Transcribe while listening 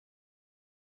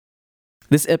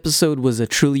This episode was a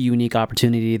truly unique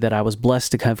opportunity that I was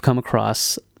blessed to have come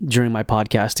across during my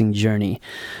podcasting journey.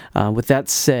 With that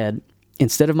said,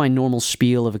 instead of my normal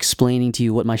spiel of explaining to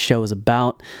you what my show is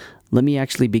about, let me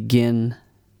actually begin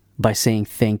by saying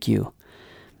thank you.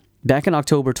 Back in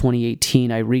October 2018,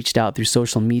 I reached out through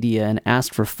social media and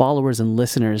asked for followers and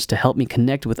listeners to help me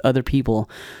connect with other people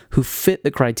who fit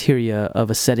the criteria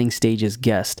of a Setting Stages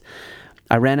guest.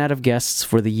 I ran out of guests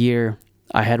for the year.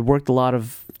 I had worked a lot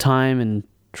of time and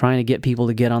trying to get people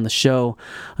to get on the show.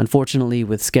 Unfortunately,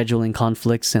 with scheduling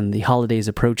conflicts and the holidays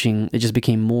approaching, it just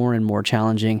became more and more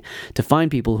challenging to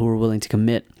find people who were willing to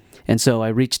commit. And so I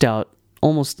reached out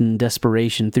almost in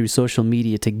desperation through social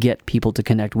media to get people to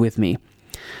connect with me.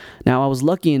 Now, I was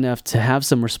lucky enough to have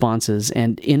some responses,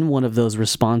 and in one of those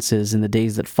responses in the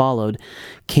days that followed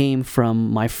came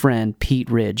from my friend Pete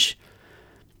Ridge.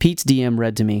 Pete's DM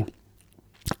read to me,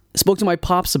 "Spoke to my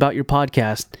pops about your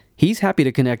podcast. He's happy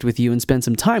to connect with you and spend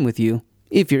some time with you,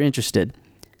 if you're interested."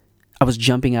 I was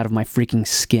jumping out of my freaking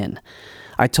skin.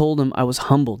 I told him I was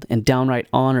humbled and downright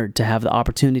honored to have the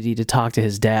opportunity to talk to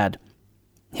his dad.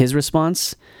 His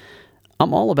response?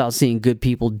 "I'm all about seeing good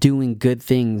people doing good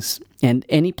things, and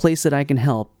any place that I can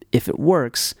help, if it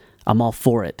works, I'm all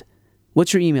for it.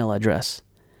 What's your email address?"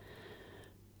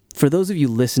 For those of you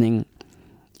listening,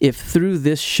 if through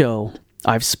this show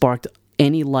I've sparked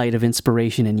any light of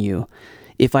inspiration in you,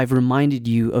 if I've reminded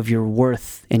you of your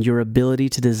worth and your ability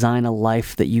to design a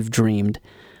life that you've dreamed,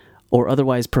 or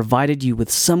otherwise provided you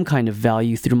with some kind of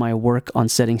value through my work on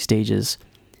Setting Stages,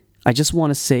 I just want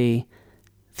to say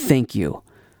thank you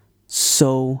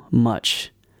so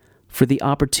much for the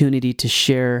opportunity to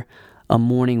share a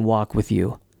morning walk with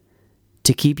you,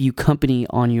 to keep you company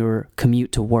on your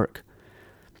commute to work,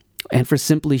 and for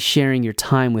simply sharing your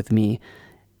time with me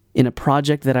in a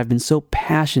project that I've been so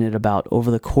passionate about over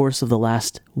the course of the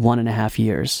last 1.5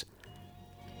 years.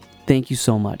 Thank you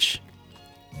so much.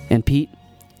 And Pete,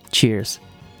 cheers.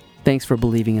 Thanks for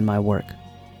believing in my work.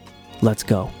 Let's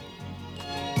go.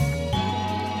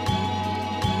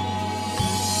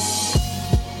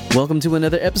 Welcome to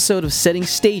another episode of Setting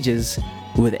Stages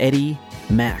with Eddie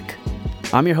Mack.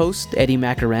 I'm your host, Eddie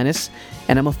Macaranis,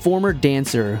 and I'm a former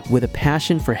dancer with a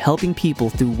passion for helping people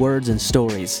through words and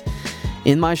stories.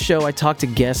 In my show, I talk to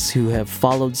guests who have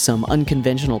followed some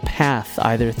unconventional path,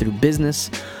 either through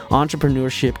business,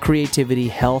 entrepreneurship, creativity,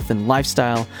 health, and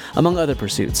lifestyle, among other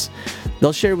pursuits.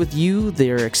 They'll share with you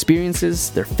their experiences,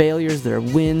 their failures, their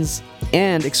wins,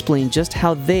 and explain just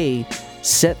how they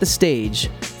set the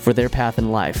stage for their path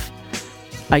in life.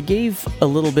 I gave a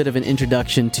little bit of an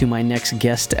introduction to my next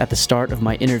guest at the start of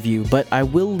my interview, but I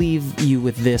will leave you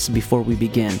with this before we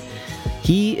begin.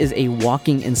 He is a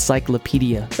walking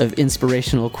encyclopedia of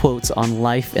inspirational quotes on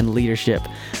life and leadership.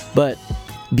 But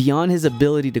beyond his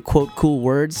ability to quote cool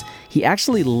words, he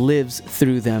actually lives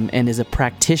through them and is a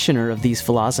practitioner of these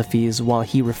philosophies while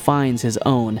he refines his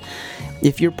own.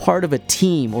 If you're part of a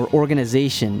team or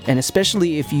organization, and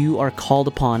especially if you are called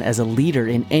upon as a leader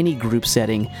in any group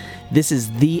setting, this is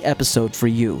the episode for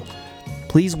you.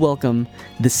 Please welcome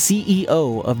the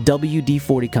CEO of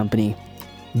WD-40 Company,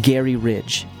 Gary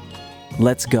Ridge.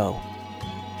 Let's go.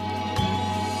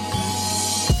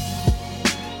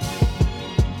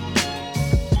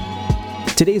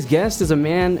 Today's guest is a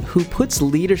man who puts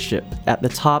leadership at the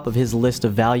top of his list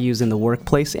of values in the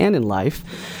workplace and in life.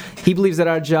 He believes that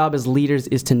our job as leaders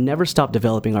is to never stop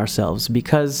developing ourselves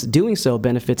because doing so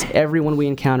benefits everyone we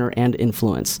encounter and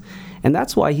influence. And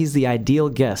that's why he's the ideal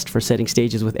guest for Setting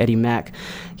Stages with Eddie Mack.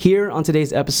 Here on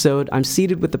today's episode, I'm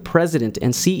seated with the president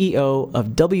and CEO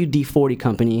of WD-40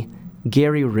 Company,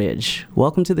 Gary Ridge.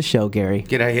 Welcome to the show, Gary.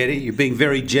 G'day, Eddie. You're being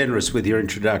very generous with your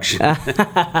introduction.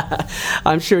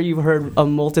 I'm sure you've heard a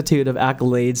multitude of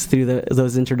accolades through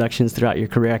those introductions throughout your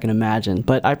career, I can imagine.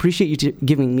 But I appreciate you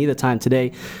giving me the time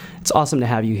today. It's awesome to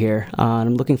have you here.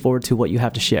 I'm looking forward to what you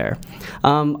have to share.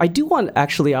 I do want,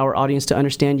 actually, our audience to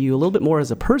understand you a little bit more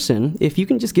as a person. If you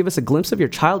can just give us a glimpse of your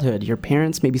childhood, your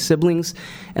parents, maybe siblings,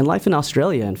 and life in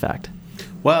Australia, in fact.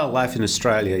 Well, life in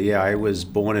Australia, yeah. I was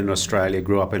born in Australia,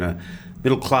 grew up in a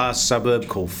middle-class suburb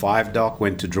called Five Dock,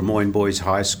 went to Drummoyne Boys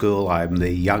High School. I'm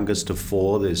the youngest of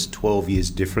four. There's 12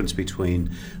 years difference between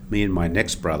me and my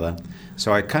next brother.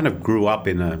 So I kind of grew up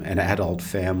in an adult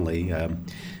family.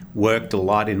 Worked a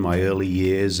lot in my early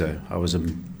years.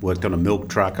 Worked on a milk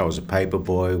truck. I was a paper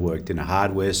boy. Worked in a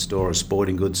hardware store, a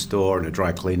sporting goods store, and a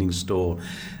dry cleaning store.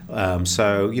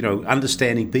 So,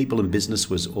 understanding people and business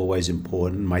was always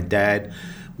important. My dad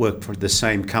worked for the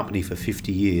same company for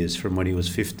 50 years, from when he was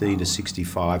 15 to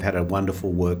 65, had a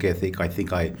wonderful work ethic. I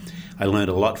think I learned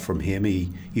a lot from him. He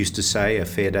used to say, a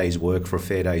fair day's work for a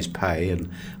fair day's pay,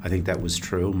 and I think that was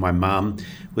true. My mum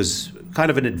was kind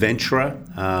of an adventurer,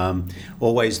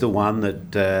 always the one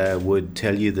that would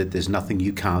tell you that there's nothing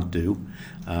you can't do.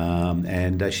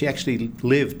 And she actually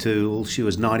lived till she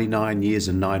was 99 years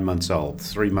and 9 months old,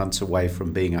 3 months away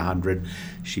from being 100.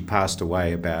 She passed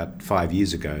away about 5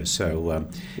 years ago. So,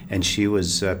 and she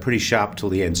was pretty sharp till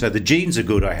the end. So the genes are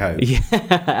good, I hope. Yeah,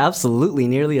 absolutely.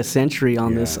 Nearly a century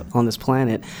on this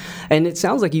planet, and it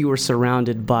sounds like you were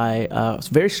surrounded by a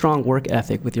very strong work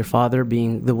ethic, with your father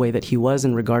being the way that he was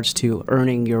in regards to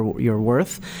earning your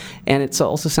worth, and it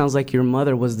also sounds like your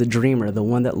mother was the dreamer, the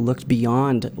one that looked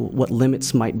beyond what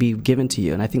limits might be given to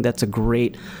you. And I think that's a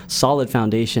great, solid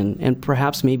foundation, and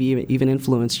perhaps maybe even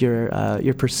influence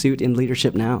your pursuit in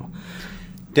leadership now.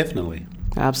 Definitely.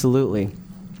 Absolutely.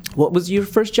 What was your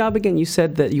first job again? You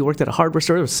said that you worked at a hardware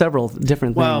store. There were several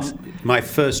different things. Well, my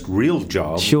first real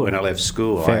job when I left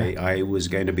school, I was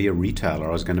going to be a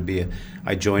retailer.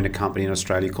 I joined a company in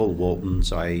Australia called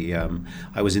Waltons.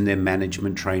 I was in their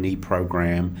management trainee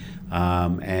program,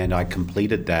 and I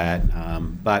completed that.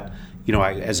 But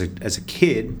as a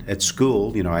kid at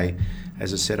school,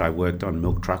 as I said, I worked on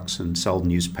milk trucks and sold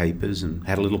newspapers and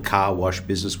had a little car wash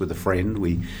business with a friend.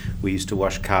 We used to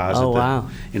wash cars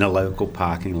in a local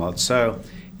parking lot. So,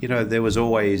 there was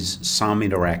always some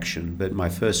interaction. But my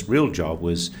first real job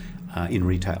was in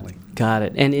retailing. Got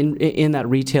it. And in that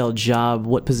retail job,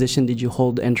 what position did you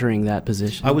hold entering that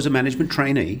position? I was a management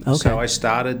trainee. Okay. So I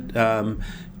started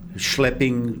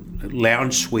schlepping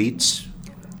lounge suites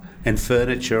and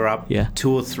furniture up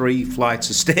 2 or 3 flights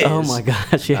of stairs. Oh my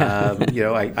gosh!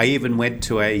 Yeah. I even went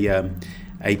to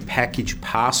a package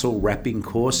parcel wrapping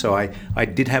course. So I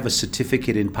did have a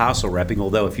certificate in parcel wrapping,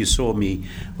 although if you saw me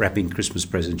wrapping Christmas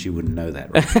presents, you wouldn't know that.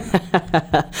 Right?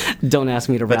 Don't ask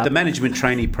me to wrap. But the management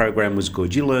trainee program was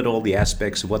good. You learned all the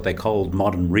aspects of what they called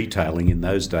modern retailing in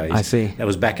those days. I see. That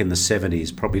was back in the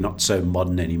 70s, probably not so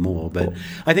modern anymore. But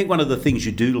I think one of the things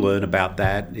you do learn about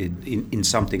that in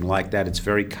something like that, it's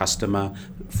very customer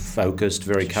focused,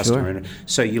 very customer.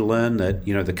 So you learn that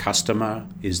the customer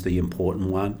is the important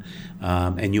one.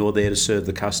 And you're there to serve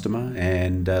the customer,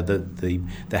 and the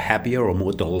happier or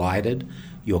more delighted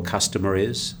your customer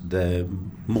is, the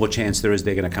more chance there is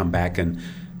they're going to come back and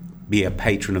be a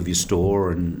patron of your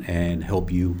store and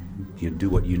help you do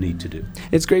what you need to do.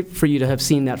 It's great for you to have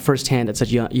seen that firsthand at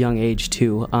such a young age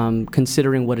too.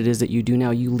 Considering what it is that you do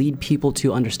now, you lead people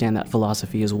to understand that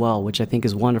philosophy as well, which I think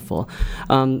is wonderful.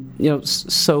 Let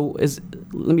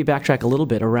me backtrack a little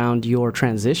bit around your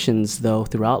transitions though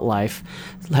throughout life,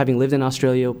 having lived in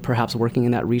Australia, perhaps working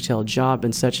in that retail job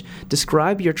and such.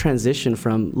 Describe your transition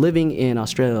from living in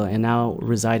Australia and now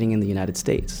residing in the United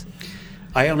States.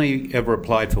 I only ever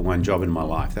applied for one job in my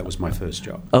life. That was my first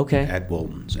job. Okay. At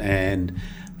Waltons. And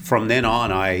from then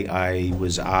on, I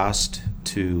was asked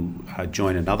to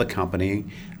join another company,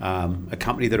 a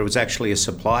company that was actually a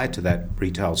supplier to that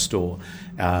retail store.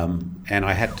 And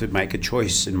I had to make a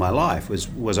choice in my life.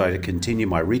 Was I to continue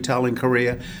my retailing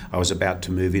career? I was about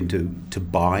to move into the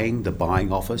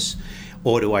buying office.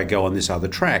 Or do I go on this other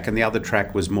track? And the other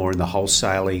track was more in the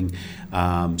wholesaling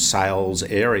sales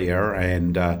area.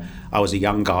 And I was a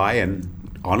young guy, and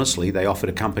honestly, they offered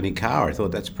a company car. I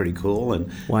thought that's pretty cool,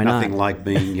 and nothing like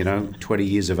being 20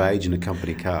 years of age in a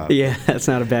company car. Yeah, that's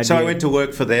not a bad So deal. I went to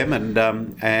work for them,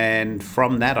 and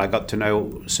from that I got to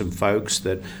know some folks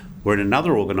that were in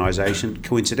another organisation,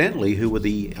 coincidentally, who were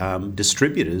the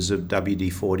distributors of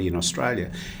WD-40 in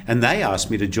Australia. And they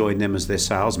asked me to join them as their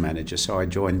sales manager, so I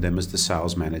joined them as the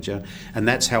sales manager, and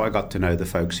that's how I got to know the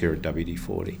folks here at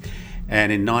WD-40.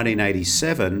 And in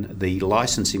 1987, the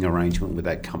licensing arrangement with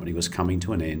that company was coming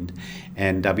to an end,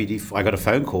 and I got a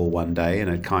phone call one day, and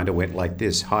it kind of went like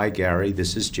this: "Hi, Gary,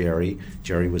 this is Jerry."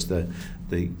 Jerry was the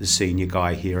senior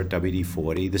guy here at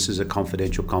WD-40. "This is a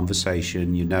confidential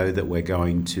conversation. You know that we're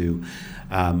going to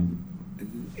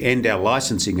end our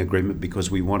licensing agreement because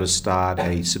we want to start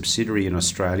a subsidiary in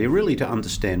Australia, really to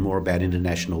understand more about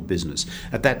international business."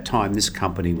 At that time, this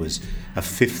company was a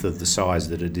fifth of the size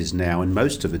that it is now, and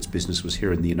most of its business was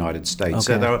here in the United States. Okay.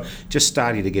 So they were just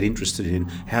starting to get interested in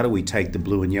how do we take the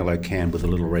blue and yellow can with a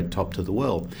little red top to the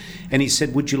world. And he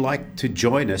said, "Would you like to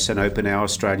join us and open our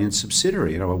Australian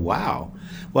subsidiary?" And I went, "Wow."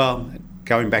 Well,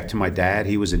 going back to my dad,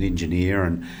 he was an engineer,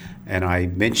 and I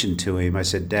mentioned to him, I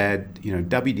said, "Dad,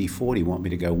 WD-40 want me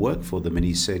to go work for them." And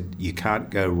he said, "You can't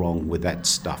go wrong with that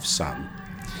stuff, son."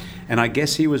 And I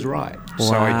guess he was right. Wow.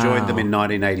 So I joined them in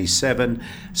 1987,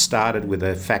 started with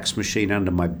a fax machine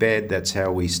under my bed. That's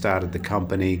how we started the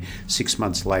company. 6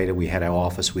 months later, we had our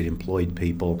office, we'd employed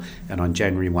people. And on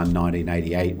January 1,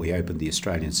 1988, we opened the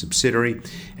Australian subsidiary,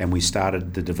 and we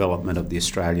started the development of the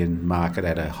Australian market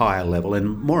at a higher level,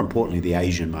 and more importantly, the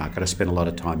Asian market. I spent a lot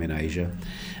of time in Asia.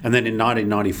 And then in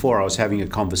 1994, I was having a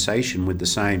conversation with the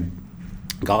same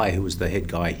guy who was the head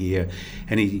guy here,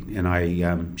 and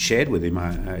I shared with him,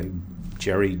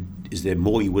 Jerry, is there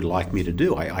more you would like me to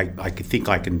do? I think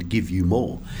I can give you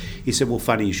more. He said, well,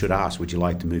 funny you should ask, would you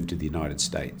like to move to the United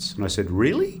States? And I said,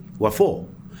 really? What for?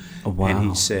 Oh, wow. And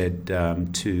he said,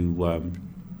 to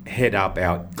head up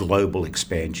our global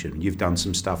expansion. You've done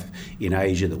some stuff in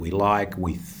Asia that we like.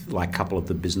 We like a couple of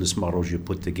the business models you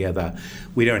put together.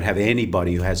 We don't have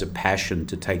anybody who has a passion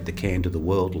to take the can to the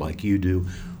world like you do.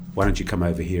 Why don't you come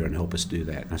over here and help us do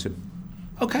that? And I said,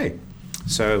 okay.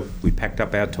 So we packed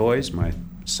up our toys. My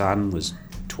son was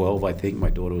 12, I think. My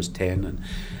daughter was 10.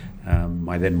 And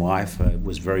my then wife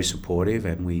was very supportive,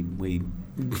 and we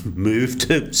moved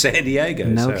to San Diego.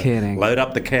 No kidding. Load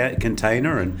up the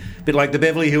container, and a bit like the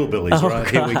Beverly Hillbillies, right?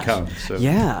 Gosh. Here we come. So.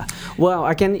 Yeah. Well,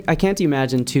 I can't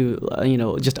imagine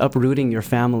just uprooting your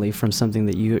family from something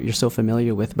that you're so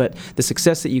familiar with. But the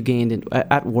success that you gained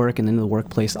at work and in the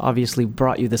workplace obviously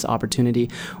brought you this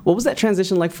opportunity. What was that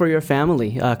transition like for your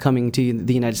family coming to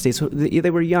the United States?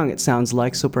 They were young, it sounds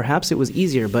like, so perhaps it was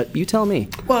easier. But you tell me.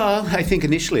 Well, I think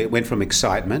initially it went from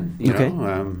excitement. You Okay.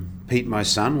 know, Pete, my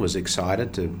son, was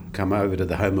excited to come over to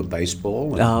the home of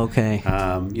baseball. And, okay.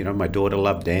 My daughter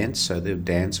loved dance, so the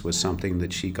dance was something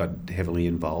that she got heavily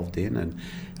involved in. And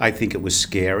I think it was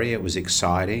scary. It was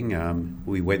exciting.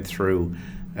 We went through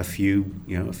a few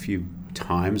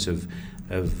times of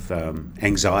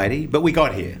anxiety, but we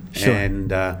got here. Sure.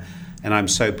 And I'm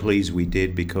so pleased we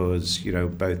did, because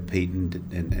both Pete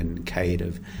and Kate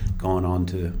have gone on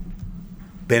to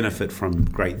benefit from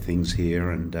great things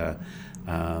here, and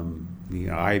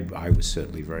I was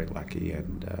certainly very lucky,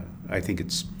 and I think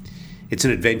it's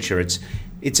an adventure.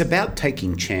 It's about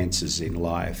taking chances in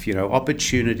life.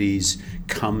 Opportunities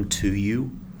come to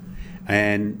you,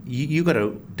 and you got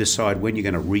to decide when you're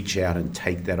going to reach out and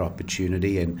take that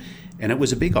opportunity. And it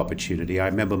was a big opportunity. I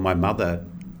remember my mother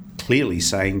clearly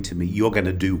saying to me, "You're going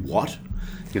to do what?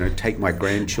 Take my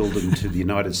grandchildren to the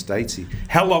United States.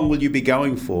 How long will you be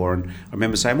going for?" And I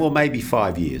remember saying, well, maybe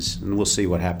 5 years, and we'll see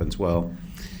what happens. Well,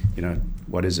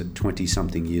 what is it,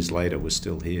 20-something years later, we're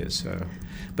still here. So,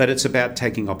 but it's about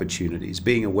taking opportunities,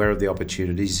 being aware of the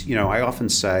opportunities. I often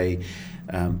say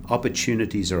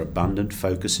opportunities are abundant,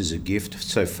 focus is a gift.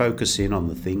 So focus in on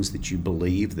the things that you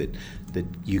believe that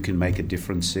you can make a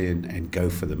difference in, and go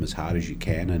for them as hard as you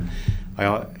can. And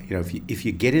if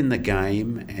you get in the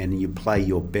game and you play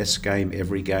your best game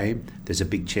every game, there's a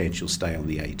big chance you'll stay on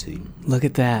the A team. Look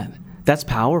at that. That's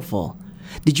powerful.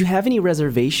 Did you have any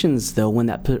reservations, though, when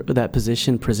that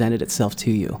position presented itself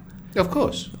to you? Of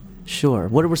course. Sure.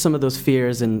 What were some of those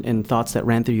fears and thoughts that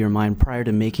ran through your mind prior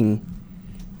to making...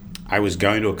 I was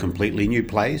going to a completely new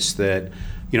place that,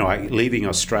 leaving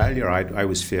Australia, I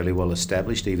was fairly well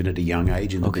established, even at a young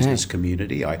age, in the business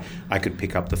community. I could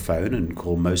pick up the phone and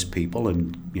call most people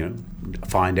and,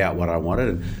 find out what I wanted.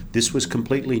 And this was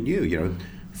completely new.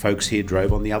 Folks here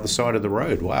drove on the other side of the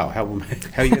road. Wow, how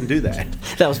are you going to do that?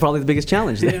 That was probably the biggest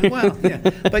challenge there. Yeah.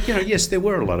 But, yes, there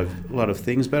were a lot of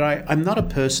things, but I'm not a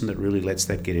person that really lets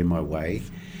that get in my way.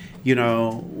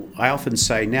 I often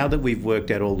say, now that we've worked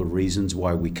out all the reasons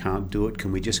why we can't do it,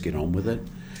 can we just get on with it?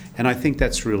 And I think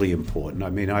that's really important. I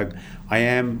mean, I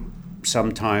am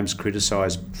sometimes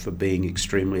criticised for being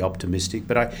extremely optimistic,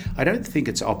 but I don't think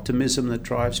it's optimism that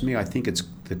drives me. I think it's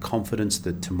the confidence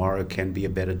that tomorrow can be a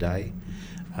better day.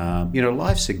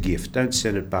 Life's a gift. Don't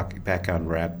send it back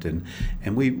unwrapped. And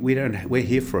we're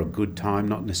here for a good time,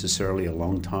 not necessarily a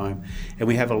long time. And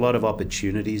we have a lot of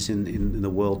opportunities in the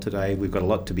world today. We've got a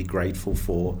lot to be grateful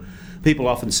for. People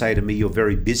often say to me, "You're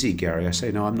very busy, Gary." I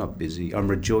say, "No, I'm not busy. I'm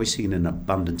rejoicing in an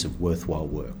abundance of worthwhile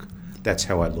work." That's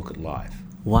how I look at life.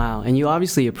 Wow. And you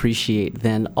obviously appreciate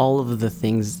then all of the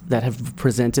things that have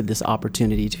presented this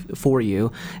opportunity for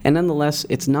you. And nonetheless,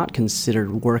 it's not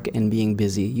considered work and being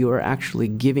busy. You are actually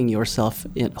giving yourself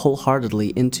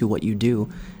wholeheartedly into what you do,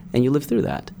 and you live through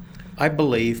that. I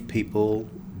believe people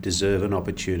deserve an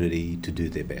opportunity to do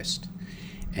their best.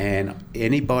 And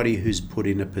anybody who's put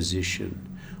in a position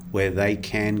where they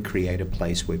can create a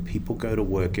place where people go to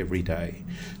work every day,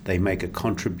 they make a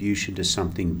contribution to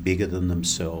something bigger than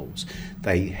themselves,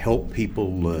 they help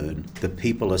people learn, the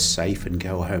people are safe and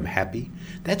go home happy,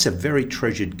 that's a very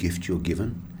treasured gift you're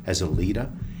given as a leader.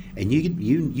 And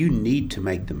you need to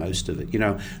make the most of it. You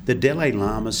know, the Dalai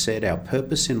Lama said, our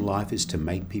purpose in life is to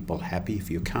make people happy. If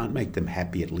you can't make them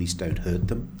happy, at least don't hurt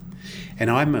them. And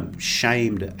I'm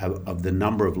ashamed of the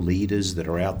number of leaders that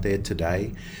are out there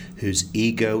today whose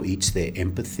ego eats their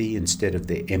empathy instead of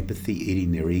their empathy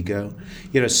eating their ego.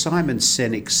 You know, Simon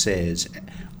Sinek says,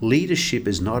 leadership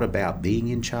is not about being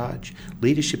in charge.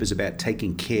 Leadership is about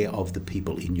taking care of the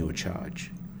people in your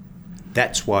charge.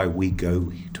 That's why we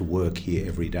go to work here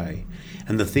every day.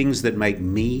 And the things that make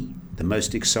me the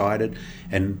most excited,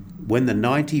 and when the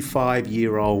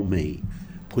 95-year-old me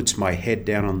puts my head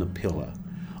down on the pillow,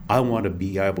 I want to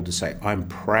be able to say, I'm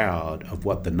proud of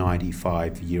what the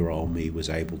 95-year-old me was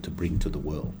able to bring to the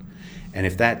world. And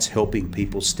if that's helping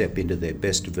people step into their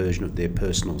best version of their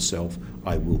personal self,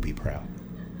 I will be proud.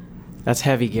 That's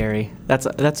heavy, Gary. That's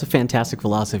a fantastic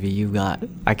philosophy you got.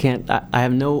 I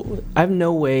have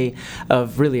no way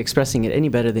of really expressing it any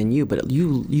better than you. But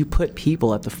you put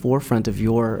people at the forefront of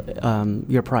your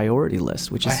priority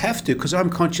list, which is, I have to, because I'm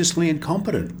consciously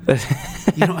incompetent.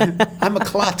 You know, I'm a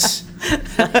klutz.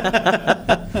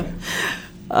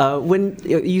 When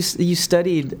you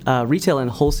studied retail and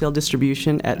wholesale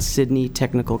distribution at Sydney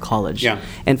Technical College, yeah,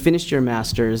 and finished your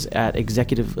master's at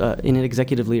in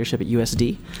executive leadership at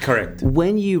USD. Correct.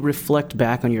 When you reflect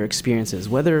back on your experiences,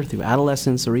 whether through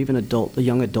adolescence or even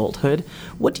young adulthood,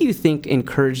 what do you think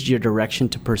encouraged your direction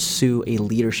to pursue a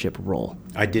leadership role?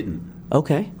 I didn't.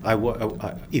 Okay.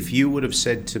 If you would have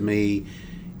said to me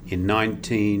in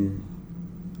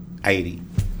 1980,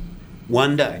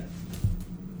 one day,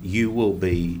 you will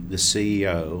be the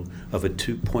CEO of a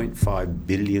 $2.5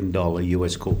 billion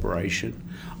US corporation,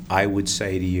 I would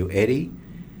say to you, Eddie,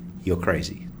 you're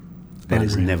crazy. That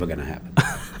is never going to happen.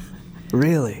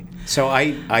 Really? So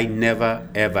I never,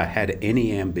 ever had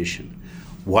any ambition.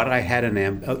 What I had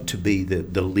to be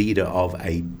the leader of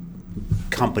a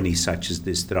company such as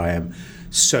this that I am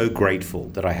so grateful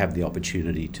that I have the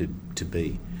opportunity to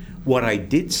be. What I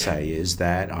did say is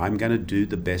that I'm going to do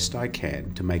the best I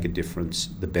can to make a difference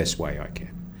the best way I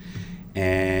can.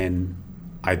 And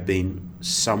I've been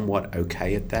somewhat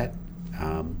okay at that.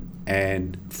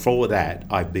 And for that,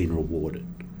 I've been rewarded.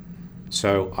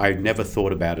 So I never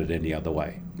thought about it any other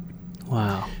way.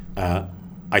 Wow.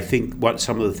 I think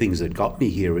some of the things that got me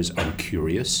here is I'm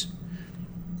curious.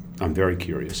 I'm very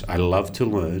curious. I love to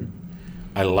learn.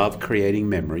 I love creating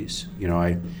memories. You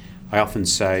know, I often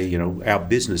say, you know, our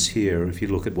business here, if you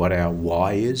look at what our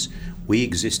why is, we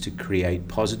exist to create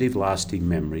positive, lasting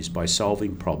memories by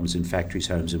solving problems in factories,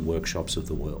 homes, and workshops of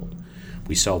the world.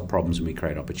 We solve problems and we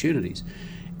create opportunities.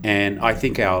 And I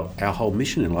think our whole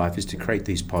mission in life is to create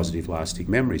these positive, lasting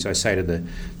memories. I say to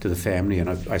the family, and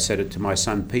I said it to my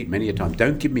son Pete many a time,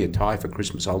 don't give me a tie for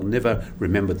Christmas. I'll never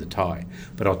remember the tie.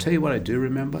 But I'll tell you what I do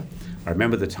remember. I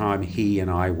remember the time he and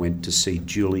I went to see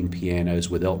dueling pianos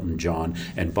with Elton John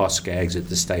and Boss Skaggs at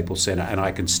the Staples Center, and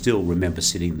I can still remember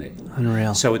sitting there.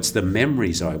 Unreal. So it's the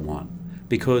memories I want,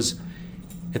 because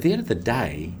at the end of the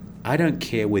day, I don't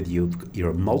care whether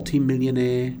you're a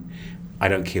multi-millionaire, I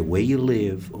don't care where you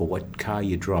live or what car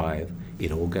you drive,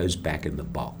 it all goes back in the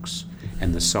box.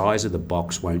 And the size of the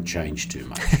box won't change too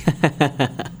much.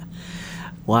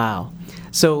 Wow.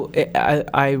 So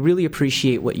I really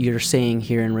appreciate what you're saying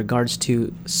here in regards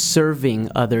to serving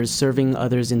others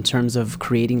in terms of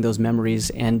creating those memories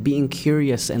and being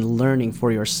curious and learning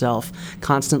for yourself,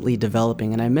 constantly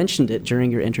developing. And I mentioned it during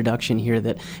your introduction here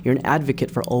that you're an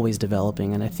advocate for always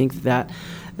developing. And I think that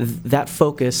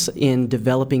focus in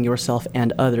developing yourself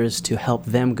and others to help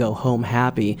them go home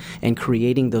happy and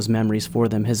creating those memories for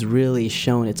them has really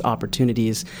shown its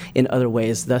opportunities in other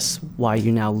ways. Thus why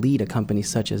you now lead a company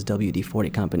such as WD-40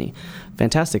 Company.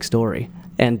 Fantastic story.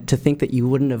 And to think that you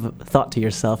wouldn't have thought to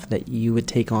yourself that you would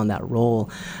take on that role,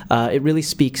 it really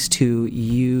speaks to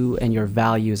you and your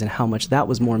values and how much that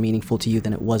was more meaningful to you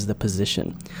than it was the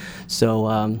position.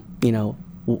 So,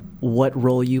 what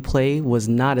role you play was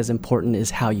not as important as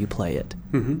how you play it.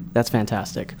 Mm-hmm. That's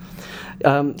fantastic.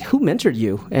 Who mentored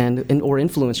you or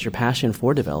influenced your passion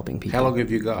for developing people? How long have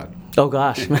you got? Oh,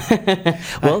 gosh.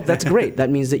 Well, that's great. That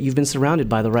means that you've been surrounded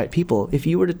by the right people. If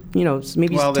you were to,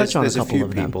 maybe touch on a couple of them. There's a few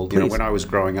people. When I was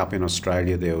growing up in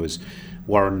Australia, there was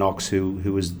Warren Knox, who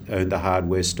owned the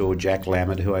hardware store, Jack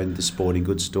Lammett, who owned the sporting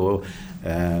goods store,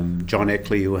 John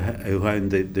Eckley, who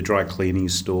owned the dry cleaning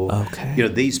store. Okay.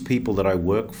 These people that I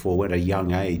worked for at a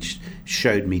young age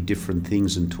showed me different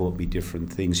things and taught me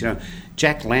different things.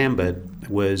 Jack Lambert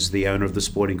was the owner of the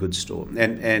sporting goods store,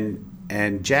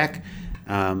 and Jack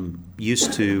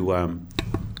used to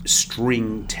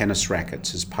string tennis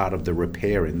rackets as part of the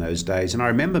repair in those days. And I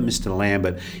remember Mr.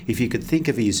 Lambert, if you could think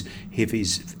of his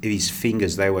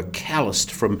fingers, they were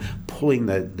calloused from pulling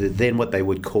the then what they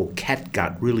would call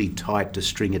catgut really tight to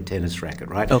string a tennis racket,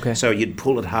 right? Okay. So you'd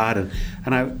pull it hard,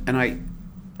 and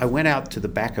I went out to the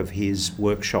back of his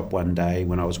workshop one day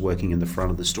when I was working in the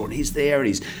front of the store, and he's there and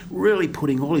he's really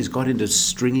putting all he's got into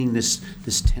stringing this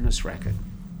tennis racket.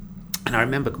 And I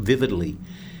remember vividly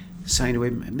saying to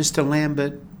him, Mr.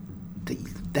 Lambert,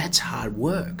 that's hard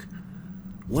work.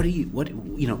 Why?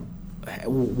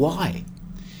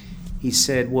 He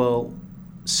said, well,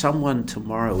 someone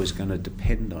tomorrow is going to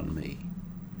depend on me.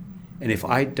 And if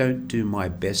I don't do my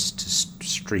best to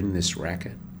string this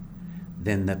racket,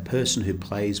 then the person who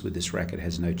plays with this racket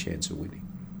has no chance of winning.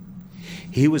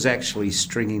 He was actually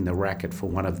stringing the racket for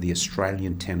one of the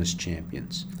Australian tennis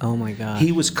champions. Oh my God.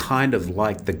 He was kind of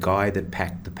like the guy that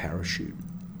packed the parachute.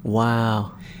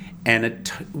 Wow. And a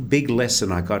big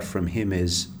lesson I got from him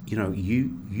is,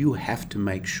 you have to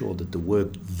make sure that the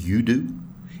work you do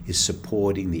is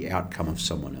supporting the outcome of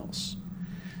someone else.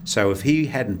 So if he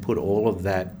hadn't put all of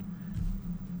that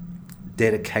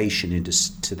dedication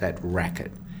into that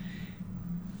racket,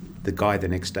 the guy the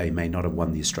next day may not have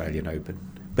won the Australian Open.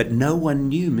 But no one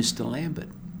knew Mr. Lambert.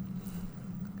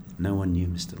 No one knew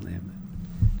Mr. Lambert.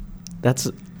 That's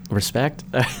respect.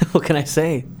 What can I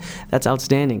say? That's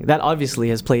outstanding. That obviously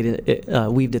has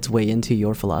weaved its way into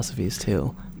your philosophies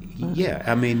too. Yeah,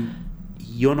 I mean,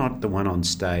 you're not the one on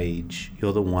stage.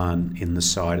 You're the one in the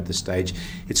side of the stage.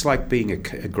 It's like being a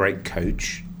great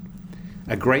coach.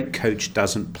 A great coach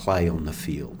doesn't play on the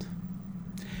field.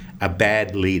 A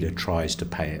bad leader tries to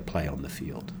play on the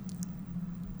field.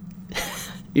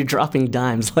 You're dropping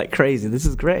dimes like crazy. This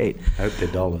is great. I hope they're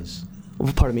dollars.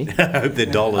 Pardon me? I hope they're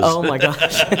dollars. Oh my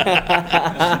gosh.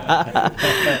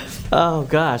 Oh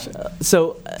gosh.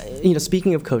 So,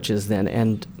 speaking of coaches then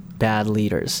and bad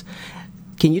leaders,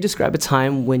 can you describe a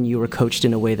time when you were coached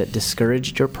in a way that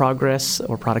discouraged your progress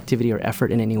or productivity or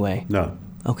effort in any way? No.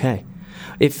 Okay.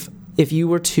 If you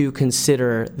were to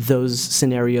consider those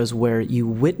scenarios where you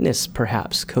witness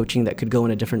perhaps coaching that could go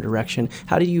in a different direction,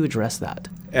 how do you address that?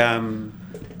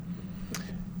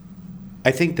 I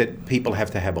think that people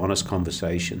have to have honest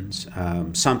conversations.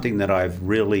 Something that I've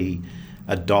really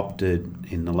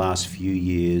adopted in the last few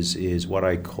years is what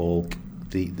I call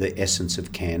the essence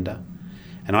of candor.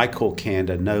 And I call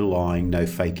candor no lying, no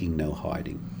faking, no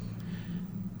hiding.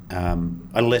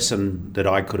 A lesson that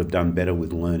I could have done better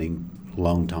with learning a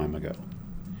long time ago.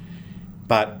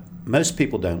 But most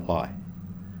people don't lie.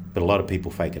 But a lot of people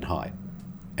fake and hide.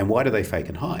 And why do they fake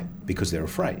and hide? Because they're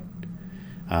afraid.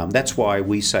 That's why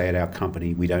we say at our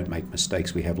company, we don't make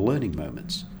mistakes, we have learning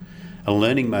moments. A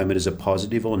learning moment is a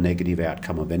positive or negative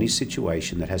outcome of any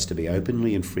situation that has to be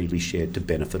openly and freely shared to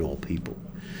benefit all people.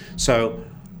 So,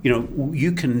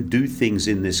 you can do things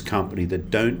in this company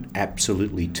that don't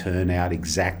absolutely turn out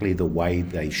exactly the way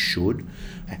they should.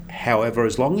 However,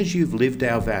 as long as you've lived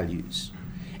our values,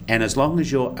 and as long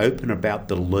as you're open about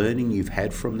the learning you've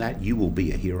had from that, you will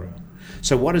be a hero.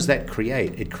 So what does that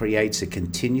create? It creates a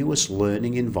continuous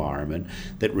learning environment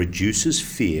that reduces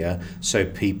fear so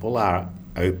people are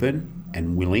open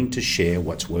and willing to share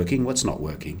what's working, what's not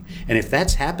working. And if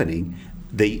that's happening,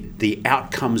 the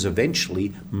outcomes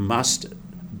eventually must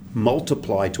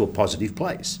multiply to a positive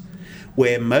place.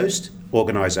 Where most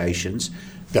organisations,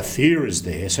 the fear is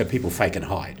there, so people fake and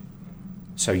hide.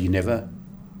 So you never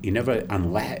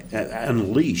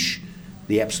unleash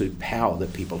the absolute power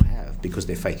that people have because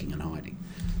they're faking and hiding.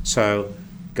 So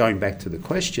going back to the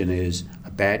question is,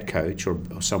 a bad coach or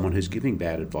someone who's giving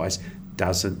bad advice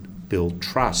doesn't build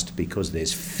trust because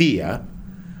there's fear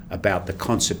about the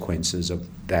consequences of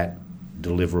that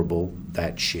deliverable,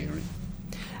 that sharing.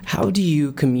 How do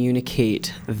you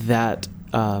communicate that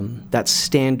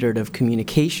standard of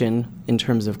communication in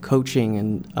terms of coaching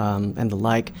and the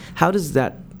like? How does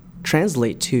that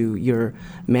translate to your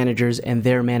managers and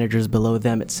their managers below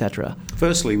them, etc.?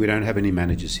 Firstly, we don't have any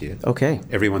managers here. Okay.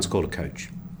 Everyone's called a coach.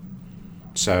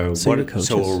 So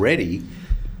already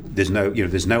there's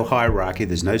no hierarchy,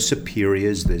 there's no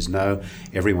superiors,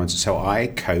 so I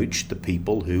coach the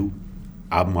people who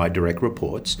are my direct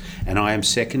reports, and I am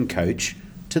second coach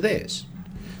to theirs.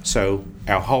 So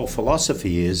our whole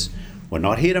philosophy is, we're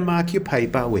not here to mark your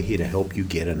paper, we're here to help you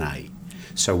get an A.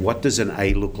 So what does an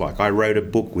A look like? I wrote a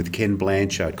book with Ken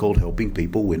Blanchard called Helping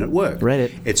People Win at Work. Read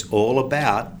it. It's all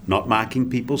about not marking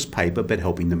people's paper, but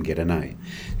helping them get an A.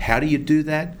 How do you do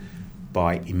that?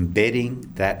 By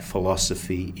embedding that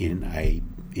philosophy in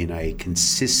a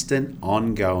consistent,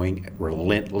 ongoing,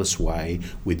 relentless way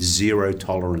with zero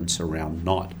tolerance around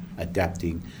not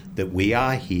adapting, that we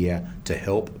are here to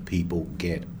help people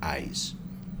get A's.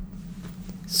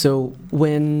 So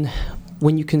when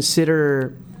you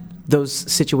consider those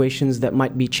situations that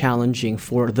might be challenging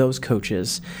for those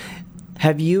coaches,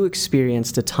 have you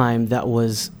experienced a time that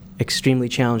was extremely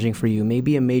challenging for you,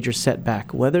 maybe a major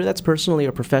setback, whether that's personally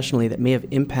or professionally, that may have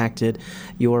impacted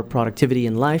your productivity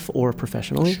in life or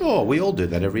professionally? Sure, we all do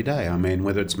that every day. I mean,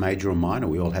 whether it's major or minor,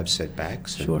 we all have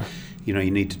setbacks. Sure. And,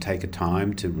 you need to take a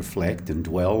time to reflect and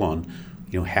dwell on,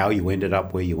 how you ended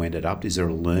up where you ended up. Is there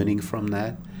a learning from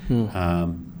that?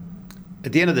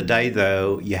 At the end of the day,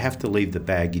 though, you have to leave the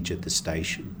baggage at the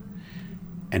station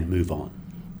and move on.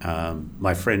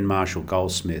 My friend Marshall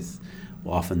Goldsmith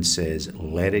often says,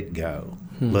 let it go.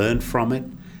 Learn from it,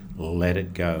 let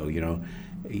it go.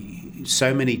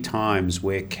 So many times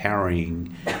we're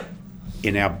carrying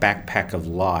in our backpack of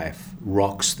life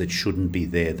rocks that shouldn't be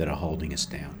there that are holding us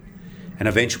down. And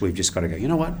eventually we've just got to go, you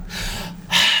know what?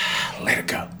 Let it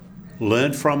go.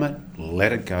 Learn from it,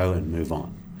 let it go, and move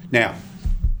on. Now,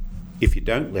 if you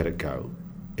don't let it go,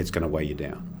 it's going to weigh you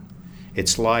down.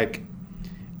 It's like,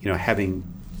 having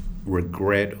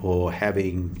regret or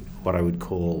having what I would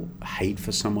call hate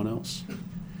for someone else.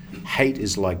 Hate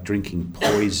is like drinking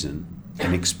poison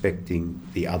and expecting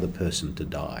the other person to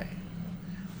die.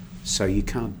 So you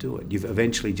can't do it. You've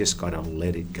eventually just got to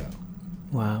let it go.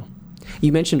 Wow.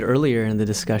 You mentioned earlier in the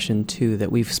discussion, too,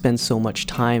 that we've spent so much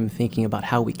time thinking about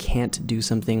how we can't do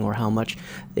something or how much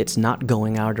it's not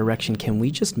going our direction. Can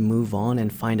we just move on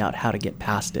and find out how to get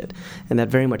past it? And that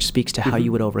very much speaks to how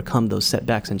you would overcome those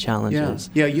setbacks and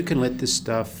challenges. Yeah, you can let this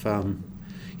stuff...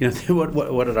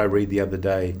 what did I read the other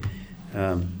day?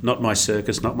 Not my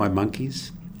circus, not my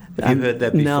monkeys. Have you heard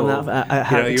that before? No, I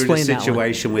haven't. You're in a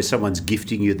situation where someone's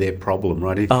gifting you their problem,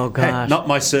 right? Oh, gosh. Hey, not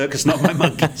my circus, not my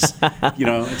monkeys.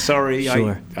 Sorry,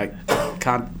 sure. I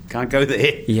can't go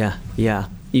there. Yeah.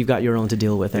 You've got your own to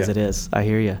deal with as it is. I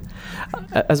hear you.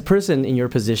 As a person in your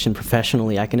position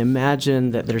professionally, I can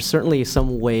imagine that there's certainly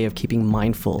some way of keeping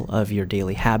mindful of your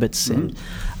daily habits and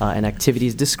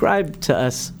activities. Describe to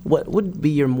us what would be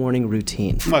your morning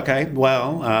routine. Okay,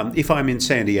 well, if I'm in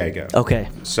San Diego. Okay,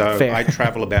 So fair. I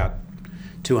travel about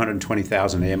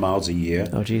 220,000 air miles a year.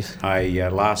 Oh, geez. I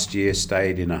last year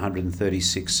stayed in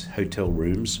 136 hotel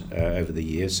rooms over the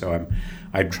year, so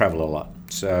I travel a lot.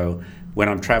 So when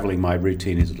I'm traveling, my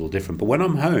routine is a little different. But when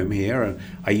I'm home here,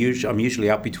 I'm usually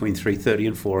up between 3:30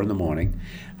 and 4 in the morning.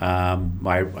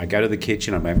 I go to the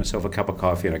kitchen, I make myself a cup of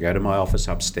coffee, and I go to my office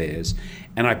upstairs,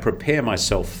 and I prepare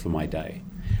myself for my day.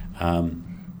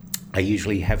 I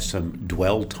usually have some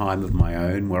dwell time of my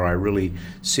own where I really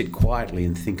sit quietly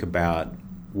and think about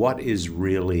what is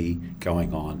really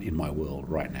going on in my world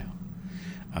right now.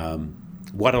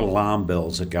 What alarm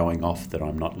bells are going off that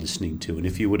I'm not listening to? And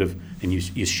if you would have, and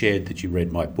you shared that you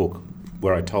read my book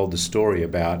where I told the story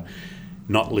about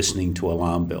not listening to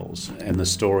alarm bells. And the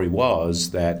story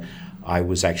was that I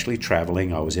was actually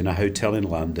traveling. I was in a hotel in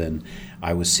London.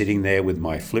 I was sitting there with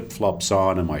my flip-flops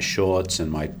on and my shorts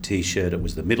and my T-shirt. It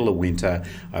was the middle of winter.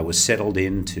 I was settled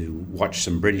in to watch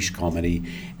some British comedy,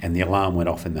 and the alarm went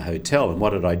off in the hotel. And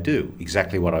what did I do?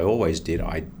 Exactly what I always did.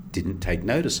 I didn't take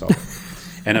notice of it.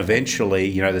 And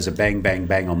eventually, there's a bang, bang,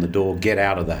 bang on the door, get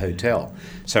out of the hotel.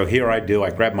 So here I do, I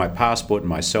grab my passport and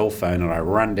my cell phone and I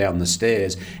run down the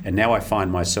stairs, and now I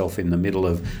find myself in the middle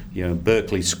of,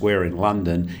 Berkeley Square in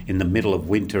London, in the middle of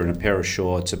winter in a pair of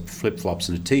shorts, flip-flops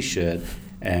and a T-shirt,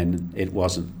 and it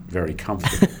wasn't very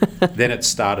comfortable. Then it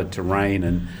started to rain,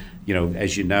 and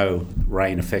as you know,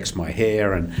 rain affects my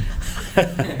hair and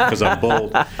because I'm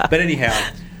bald. But anyhow,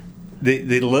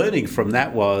 the learning from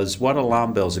that was what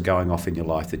alarm bells are going off in your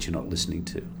life that you're not listening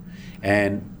to.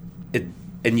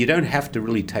 And you don't have to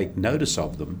really take notice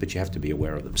of them, but you have to be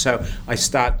aware of them. So I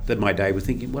start my day with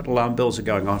thinking, what alarm bells are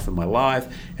going off in my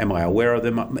life? Am I aware of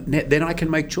them? Then I can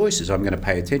make choices. I'm going to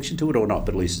pay attention to it or not,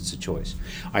 but at least it's a choice.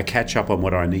 I catch up on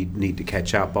what I need to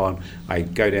catch up on. I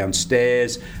go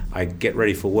downstairs. I get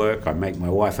ready for work. I make my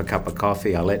wife a cup of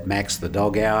coffee. I let Max the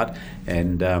dog out,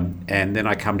 and then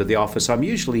I come to the office. I'm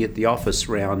usually at the office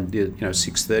around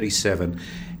 6:37,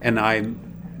 and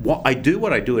I do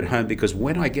what I do at home because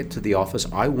when I get to the office,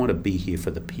 I want to be here for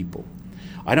the people.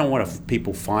 I don't want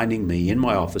people finding me in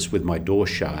my office with my door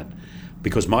shut,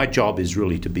 because my job is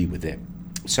really to be with them.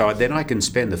 So then I can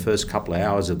spend the first couple of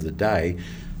hours of the day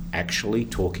actually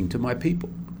talking to my people,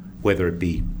 whether it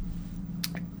be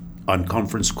on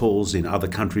conference calls in other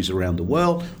countries around the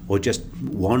world or just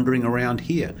wandering around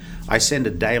here. I send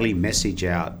a daily message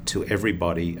out to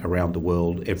everybody around the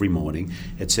world every morning.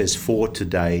 It says, for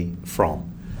today, from.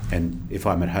 And if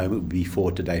I'm at home, it would be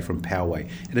for today from Poway.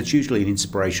 And it's usually an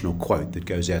inspirational quote that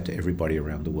goes out to everybody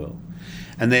around the world.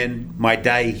 And then my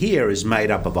day here is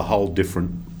made up of a whole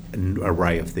different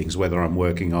array of things, whether I'm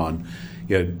working on,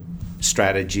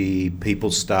 strategy, people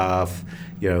stuff,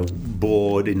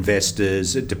 board,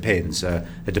 investors. It depends.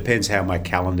 It depends how my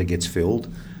calendar gets filled,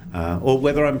 or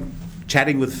whether I'm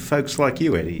chatting with folks like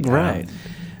you, Eddie. Right.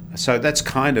 So that's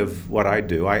kind of what I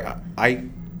do.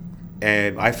 I'm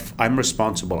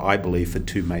responsible, I believe, for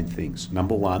two main things.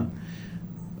 Number one,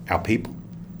 our people,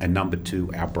 and number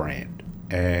two, our brand.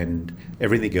 And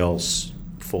everything else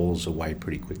falls away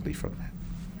pretty quickly from that.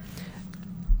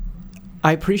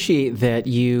 I appreciate that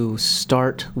you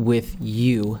start with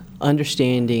you,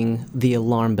 understanding the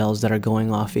alarm bells that are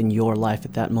going off in your life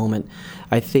at that moment.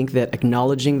 I think that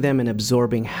acknowledging them and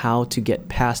absorbing how to get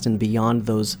past and beyond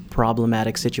those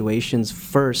problematic situations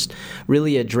first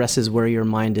really addresses where your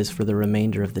mind is for the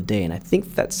remainder of the day. And I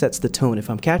think that sets the tone. If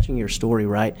I'm catching your story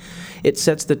right, it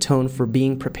sets the tone for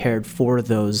being prepared for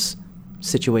those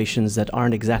situations that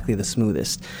aren't exactly the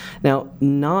smoothest. Now,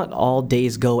 not all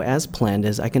days go as planned,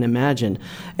 as I can imagine,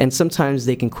 and sometimes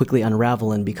they can quickly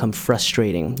unravel and become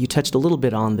frustrating. You touched a little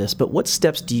bit on this, but what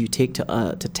steps do you take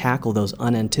to tackle those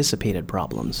unanticipated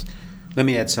problems? Let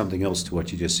me add something else to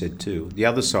what you just said too. The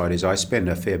other side is I spend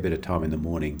a fair bit of time in the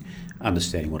morning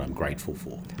understanding what I'm grateful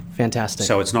for. Fantastic.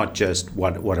 So it's not just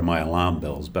what are my alarm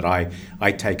bells, but I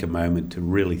take a moment to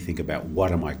really think about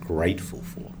what am I grateful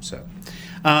for. So,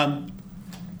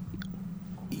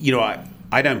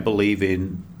 I don't believe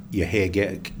in your hair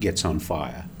gets on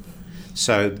fire.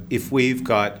 So if we've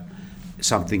got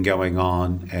something going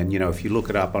on, and if you look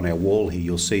it up on our wall here,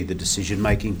 you'll see the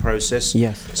decision-making process.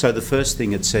 Yes. So the first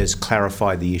thing it says,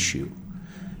 clarify the issue,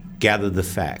 gather the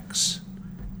facts,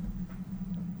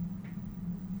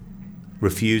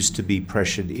 refuse to be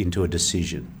pressured into a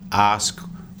decision, ask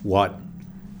what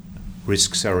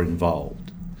risks are involved.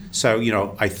 So,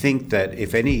 I think that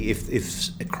if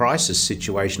a crisis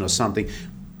situation or something,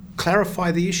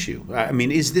 clarify the issue. I mean,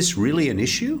 is this really an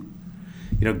issue?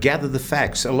 Gather the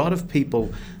facts. A lot of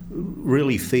people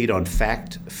really feed on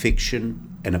fact,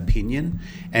 fiction, and opinion.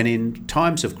 And in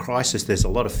times of crisis, there's a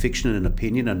lot of fiction and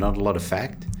opinion and not a lot of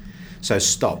fact. So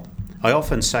stop. I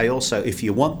often say also, if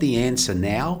you want the answer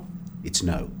now, it's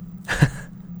no.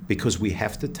 Because we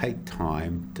have to take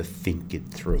time to think it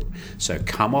through. So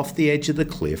come off the edge of the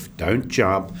cliff, don't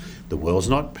jump. The world's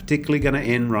not particularly going to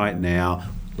end right now.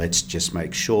 Let's just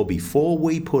make sure before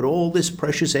we put all this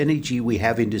precious energy we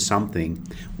have into something,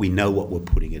 we know what we're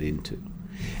putting it into.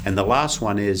 And the last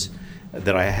one is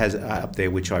that I have up there,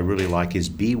 which I really like, is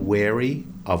be wary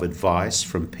of advice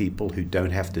from people who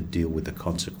don't have to deal with the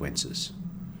consequences.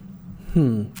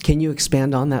 Can you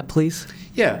expand on that, please?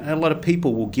 Yeah, a lot of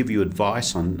people will give you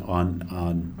advice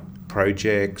on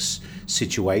projects,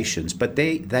 situations, but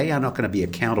they are not going to be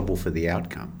accountable for the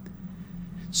outcome.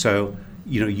 So,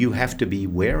 you have to be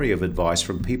wary of advice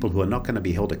from people who are not going to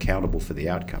be held accountable for the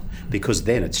outcome, because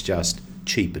then it's just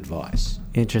cheap advice.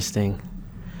 Interesting.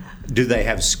 Do they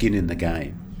have skin in the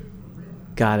game?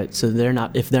 Got it. So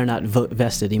if they're not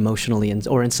vested emotionally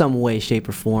or in some way, shape,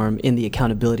 or form in the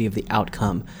accountability of the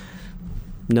outcome,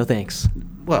 no thanks.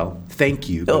 Well, thank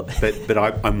you, but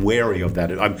I'm wary of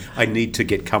that. I need to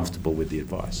get comfortable with the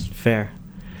advice. Fair.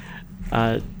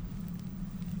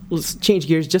 Let's change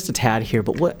gears just a tad here,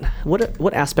 but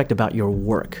what aspect about your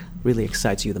work really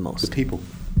excites you the most? The people.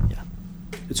 Yeah.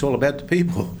 It's all about the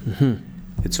people.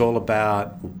 Mm-hmm. It's all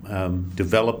about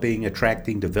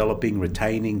attracting, developing,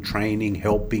 retaining, training,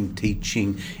 helping,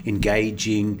 teaching,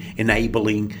 engaging,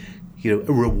 enabling,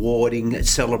 rewarding,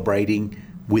 celebrating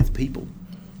with people.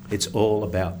 It's all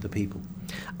about the people.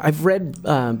 I've read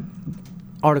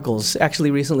articles, actually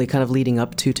recently, kind of leading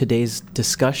up to today's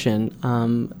discussion,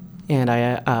 and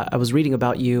I was reading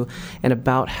about you and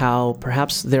about how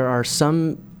perhaps there are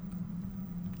some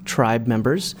tribe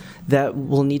members that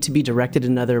will need to be directed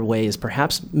in other ways.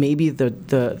 Perhaps maybe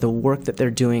the work that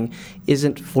they're doing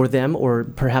isn't for them, or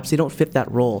perhaps they don't fit that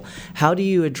role. How do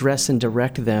you address and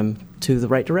direct them to the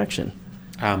right direction?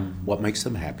 What makes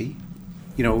them happy?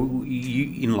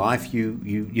 In life,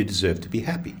 you deserve to be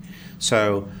happy.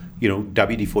 So,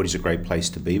 WD-40 is a great place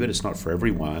to be, but it's not for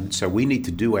everyone. So we need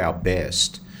to do our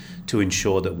best to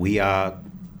ensure that we are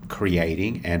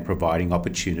creating and providing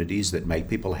opportunities that make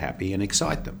people happy and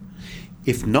excite them.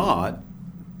 If not,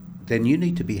 then you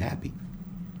need to be happy.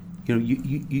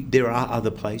 There are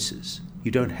other places.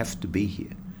 You don't have to be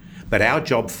here. But our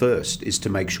job first is to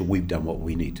make sure we've done what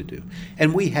we need to do.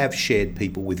 And we have shared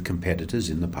people with competitors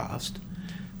in the past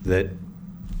that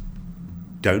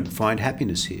don't find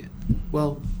happiness here.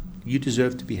 Well, you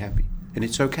deserve to be happy, and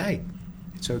it's okay.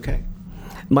 It's okay.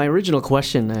 My original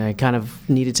question, I kind of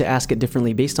needed to ask it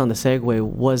differently based on the segue,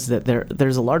 was that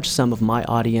there's a large sum of my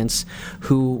audience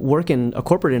who work in a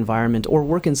corporate environment or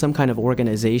work in some kind of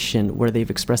organization where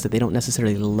they've expressed that they don't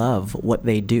necessarily love what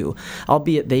they do,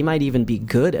 albeit they might even be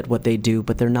good at what they do,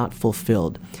 but they're not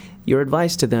fulfilled. Your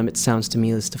advice to them, it sounds to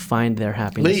me, is to find their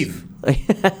happiness. Leave.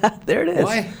 There it is.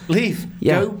 Why? Leave.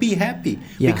 Yeah. Go be happy.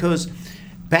 Yeah. Because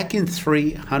back in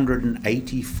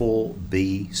 384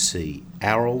 BC,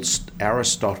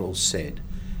 Aristotle said,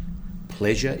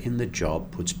 pleasure in the job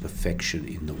puts perfection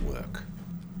in the work.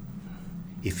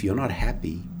 If you're not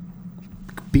happy,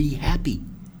 be happy.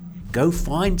 Go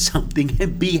find something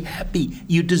and be happy.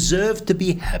 You deserve to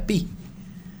be happy.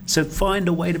 So find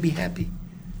a way to be happy.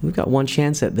 We've got one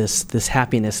chance at this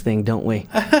happiness thing, don't we?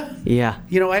 Yeah.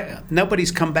 You know,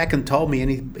 nobody's come back and told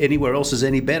me anywhere else is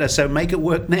any better, so make it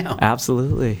work now.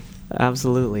 Absolutely.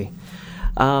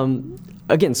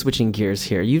 Again, switching gears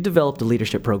here, you've developed a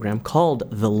leadership program called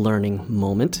The Learning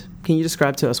Moment. Can you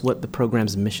describe to us what the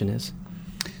program's mission is?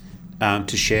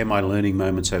 To share my learning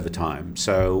moments over time.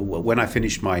 So when I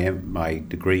finished my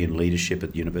degree in leadership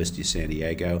at the University of San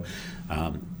Diego,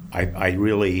 I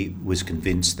really was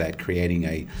convinced that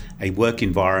creating a work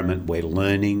environment where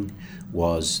learning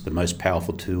was the most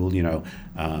powerful tool. You know,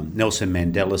 Nelson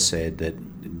Mandela said that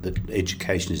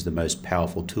education is the most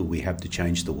powerful tool we have to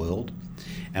change the world.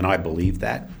 And I believe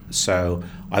that. So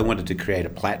I wanted to create a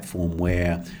platform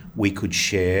where we could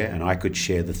share, and I could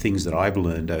share the things that I've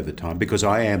learned over time, because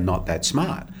I am not that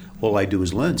smart. All I do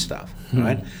is learn stuff,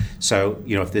 right? So,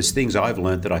 you know, if there's things I've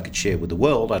learned that I could share with the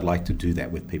world, I'd like to do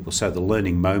that with people. So The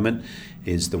Learning Moment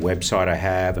is the website I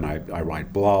have, and I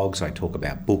write blogs. I talk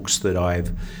about books that I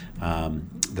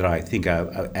think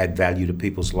add value to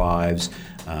people's lives,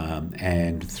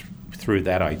 and through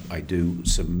that, I do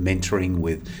some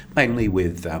mentoring mainly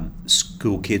with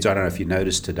school kids. I don't know if you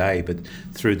noticed today, but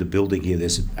through the building here,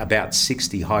 there's about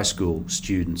 60 high school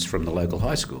students from the local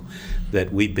high school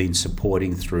that we've been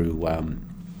supporting through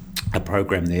a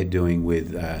program they're doing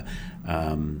with,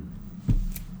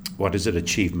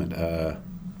 Achievement?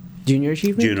 Junior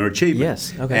Achievement? Junior Achievement.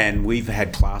 Yes, okay. And we've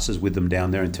had classes with them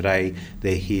down there, and today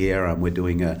they're here, and we're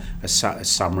doing a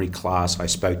summary class. I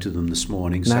spoke to them this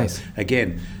morning. Nice. So,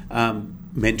 again,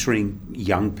 mentoring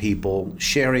young people,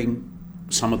 sharing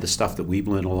some of the stuff that we've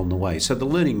learned along the way. So The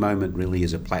Learning Moment really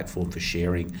is a platform for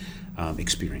sharing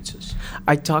experiences.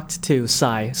 I talked to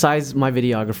Sai. Sai's my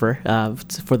videographer.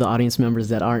 For the audience members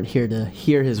that aren't here to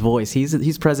hear his voice,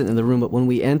 he's present in the room. But when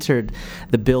we entered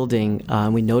the building,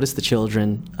 we noticed the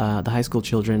children, the high school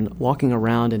children, walking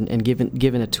around and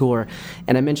given a tour.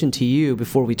 And I mentioned to you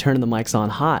before we turned the mics on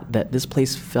hot that this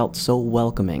place felt so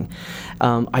welcoming.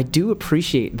 I do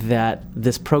appreciate that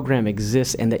this program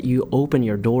exists and that you open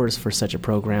your doors for such a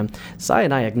program. Sai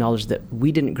and I acknowledge that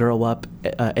we didn't grow up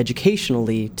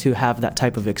educationally to have that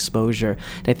type of exposure.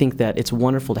 And I think that it's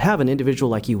wonderful to have an individual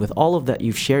like you, with all of that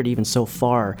you've shared even so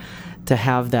far, to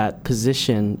have that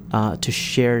position to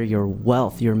share your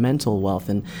wealth, your mental wealth,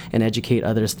 and educate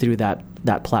others through that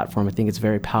platform. I think it's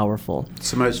very powerful.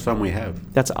 It's the most fun we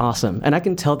have. That's awesome. And I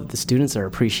can tell that the students are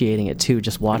appreciating it too,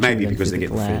 just watching Maybe them because through they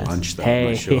the get glass. free lunch, though. Hey.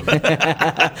 I'm not sure.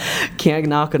 Can't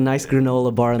knock a nice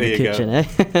granola bar in the kitchen, eh?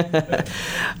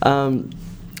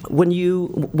 When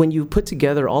you put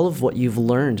together all of what you've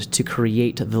learned to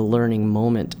create The Learning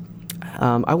Moment,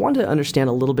 I want to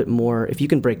understand a little bit more, if you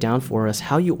can break down for us,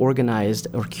 how you organized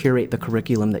or curate the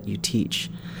curriculum that you teach.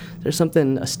 There's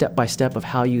something, a step-by-step of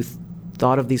how you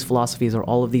thought of these philosophies or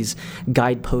all of these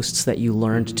guideposts that you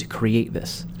learned to create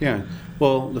this. Yeah.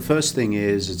 Well, the first thing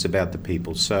is it's about the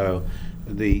people. So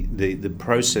the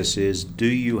process is, do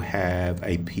you have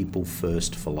a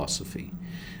people-first philosophy?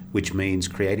 Which means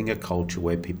creating a culture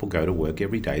where people go to work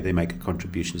every day, they make a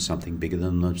contribution to something bigger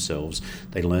than themselves,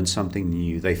 they learn something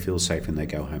new, they feel safe, and they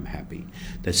go home happy.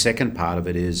 The second part of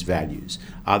it is values.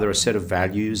 Are there a set of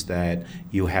values that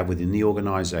you have within the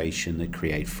organisation that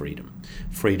create freedom?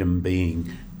 Freedom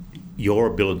being your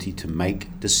ability to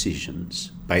make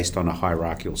decisions based on a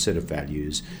hierarchical set of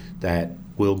values that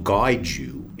will guide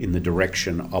you in the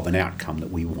direction of an outcome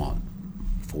that we want,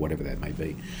 for whatever that may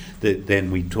be.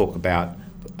 Then we talk about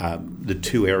the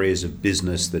two areas of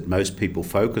business that most people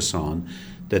focus on,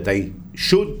 that they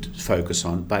should focus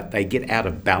on, but they get out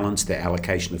of balance their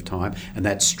allocation of time, and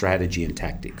that's strategy and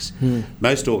tactics.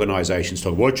 Most organisations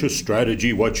talk, what's your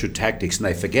strategy, what's your tactics, and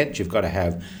they forget you've got to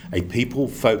have a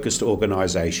people-focused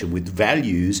organisation with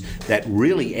values that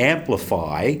really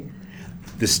amplify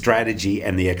the strategy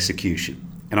and the execution.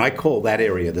 And I call that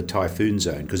area the typhoon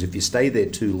zone, because if you stay there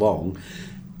too long,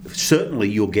 certainly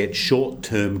you'll get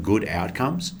short-term good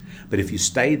outcomes, but if you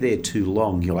stay there too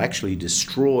long, you'll actually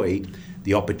destroy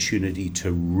the opportunity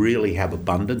to really have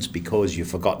abundance because you've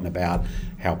forgotten about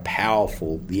how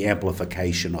powerful the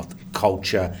amplification of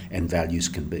culture and values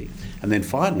can be. And then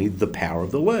finally, the power of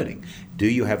the learning. Do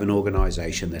you have an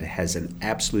organisation that has an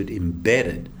absolute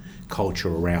embedded culture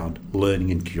around learning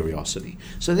and curiosity?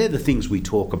 So they're the things we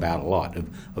talk about a lot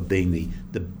of being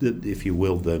the if you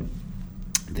will, the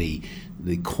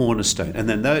cornerstone. And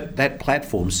then that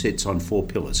platform sits on 4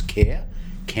 pillars: care,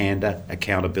 candor,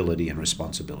 accountability, and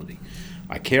responsibility.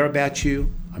 I care about you.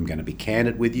 I'm going to be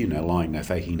candid with you. No lying, no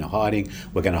faking, no hiding.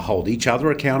 We're going to hold each other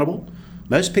accountable.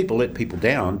 Most people let people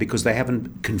down because they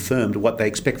haven't confirmed what they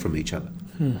expect from each other.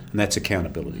 And that's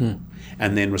accountability.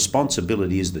 And then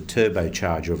responsibility is the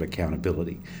turbocharger of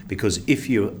accountability. Because if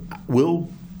you're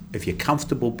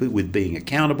comfortable with being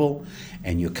accountable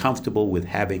and you're comfortable with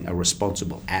having a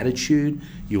responsible attitude,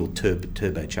 you will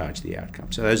turbocharge the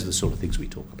outcome. So those are the sort of things we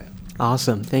talk about.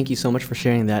 Awesome. Thank you so much for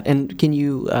sharing that. And can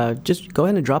you just go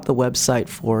ahead and drop the website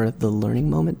for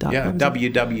thelearningmoment.com? Yeah,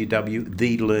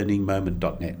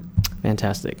 www.thelearningmoment.net.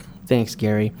 Fantastic. Thanks,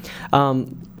 Gary.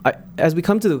 As we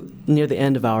come to near the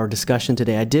end of our discussion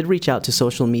today, I did reach out to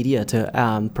social media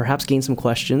to perhaps gain some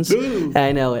questions. Ooh.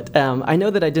 I know it. I know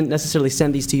that I didn't necessarily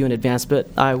send these to you in advance, but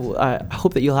I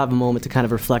hope that you'll have a moment to kind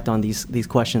of reflect on these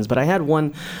questions. But I had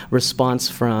one response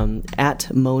from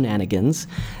 @Monanigans.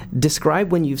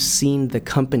 Describe when you've seen the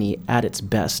company at its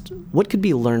best. What could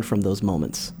be learned from those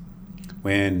moments?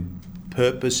 When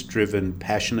purpose-driven,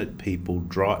 passionate people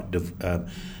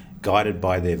guided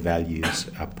by their values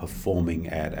are performing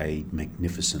at a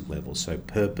magnificent level. So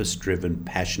purpose-driven,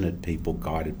 passionate people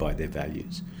guided by their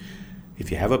values. If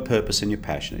you have a purpose and you're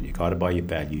passionate, you're guided by your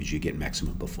values, you get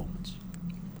maximum performance.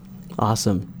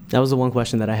 Awesome. That was the one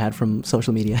question that I had from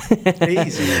social media.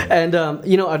 Easy. And,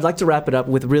 I'd like to wrap it up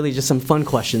with really just some fun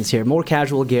questions here. More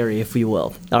casual Gary, if you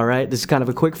will. All right? This is kind of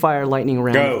a quick fire lightning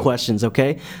round of questions,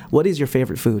 okay? What is your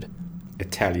favorite food?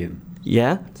 Italian.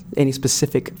 Yeah? Any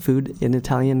specific food in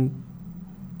Italian?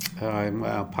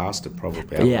 Well, pasta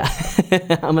probably. Yeah.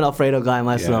 I'm an Alfredo guy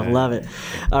myself. Yeah. Love it.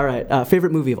 All right.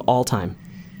 Favorite movie of all time?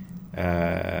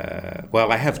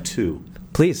 Well, I have 2.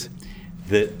 Please.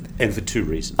 And for 2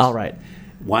 reasons. All right.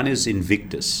 One is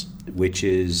Invictus, which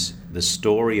is the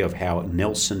story of how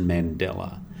Nelson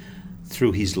Mandela,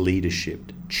 through his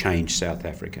leadership, changed South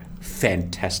Africa.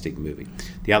 Fantastic movie.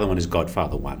 The other one is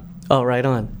Godfather 1. Oh, right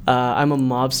on. I'm a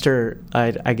mobster,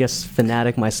 I guess,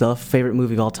 fanatic myself. Favorite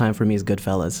movie of all time for me is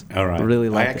Goodfellas. All right. Really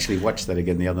like it. I actually watched that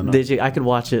again the other night. Did you? I could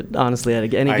watch it, honestly,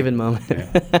 at any given moment.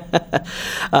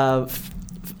 Yeah.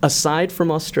 Aside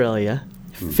from Australia,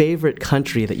 favorite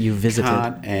country that you visited?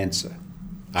 Can't answer.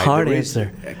 Hard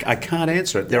answer. I can't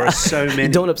answer it. There are so many.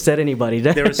 Don't upset anybody.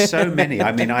 There are so many.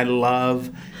 I mean, I love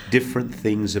different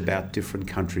things about different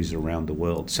countries around the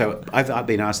world. So I've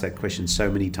been asked that question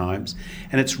so many times,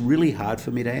 and it's really hard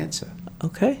for me to answer.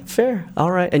 Okay, fair.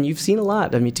 All right. And you've seen a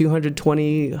lot. I mean,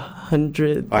 220,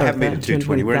 100... I haven't been to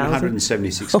 220. We're in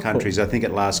 176 countries. I think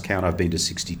at last count I've been to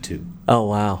 62. Oh,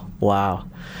 wow. Wow.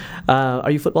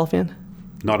 Are you a football fan?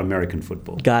 Not American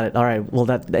football. Got it. All right. Well,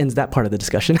 that ends that part of the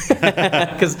discussion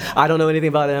because I don't know anything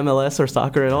about MLS or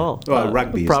soccer at all. Well,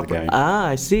 rugby is the game. Ah,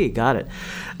 I see. Got it.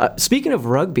 Speaking of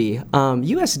rugby,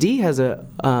 USD has a,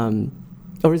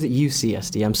 or is it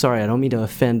UCSD? I'm sorry, I don't mean to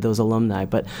offend those alumni,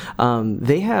 but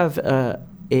they have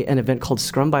an event called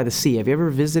Scrum by the Sea. Have you ever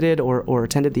visited or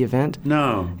attended the event?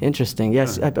 No. Interesting.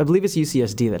 Yes, I believe it's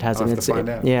UCSD that has it. I'll have to find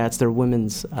out. Yeah, it's their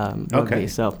women's rugby. Okay.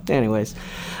 So, anyways,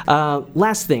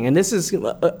 last thing, and this is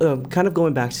kind of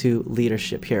going back to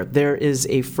leadership here. There is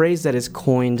a phrase that is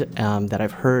coined that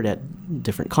I've heard at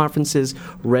different conferences,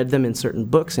 read them in certain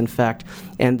books, in fact,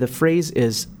 and the phrase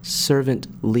is servant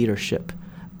leadership.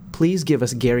 Please give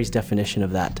us Gary's definition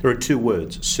of that. There are 2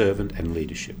 words, servant and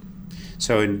leadership.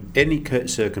 So in any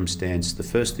circumstance, the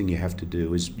first thing you have to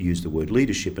do is use the word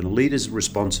leadership. And a leader's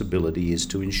responsibility is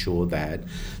to ensure that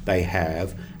they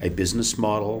have a business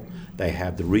model, they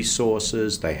have the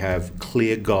resources, they have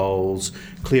clear goals,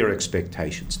 clear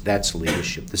expectations. That's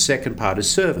leadership. The second part is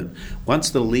servant.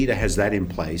 Once the leader has that in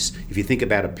place, if you think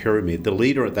about a pyramid, the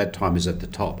leader at that time is at the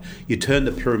top. You turn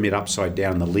the pyramid upside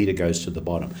down, the leader goes to the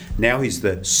bottom. Now he's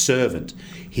the servant.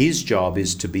 His job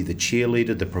is to be the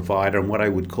cheerleader, the provider, and what I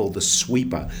would call the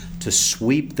sweeper, to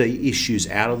sweep the issues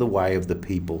out of the way of the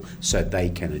people so they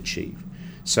can achieve.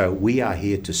 So we are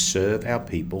here to serve our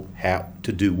people. How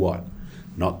to do what?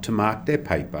 Not to mark their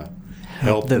paper.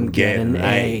 Help them get an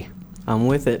A. I'm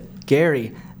with it.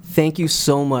 Gary, thank you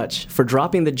so much for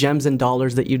dropping the gems and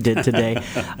dollars that you did today.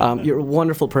 You're a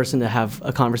wonderful person to have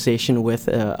a conversation with.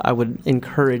 I would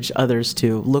encourage others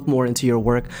to look more into your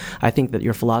work. I think that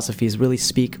your philosophies really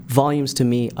speak volumes to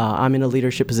me. I'm in a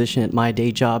leadership position at my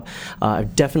day job. I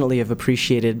definitely have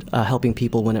appreciated helping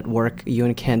people when at work. You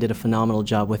and Ken did a phenomenal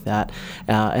job with that.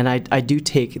 And I do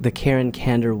take the care and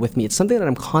candor with me. It's something that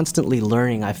I'm constantly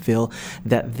learning. I feel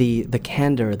that the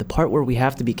candor, the part where we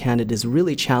have to be candid, is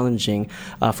really challenging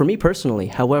for me personally.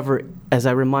 However, as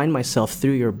I remind myself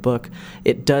through your book,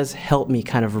 it does help me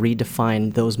kind of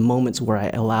redefine those moments where I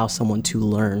allow someone to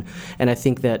learn. And I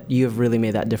think that you have really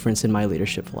made that difference in my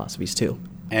leadership philosophies too.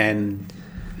 And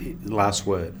last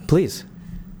word. Please.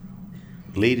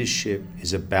 Leadership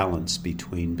is a balance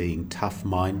between being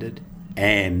tough-minded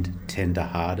and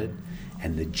tender-hearted,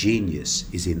 and the genius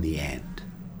is in the end.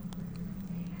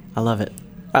 I love it.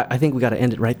 I think we got to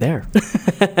end it right there.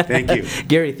 Thank you.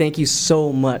 Gary, thank you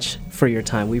so much for your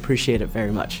time. We appreciate it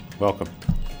very much. Welcome.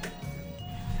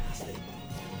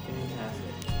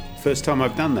 First time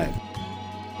I've done that.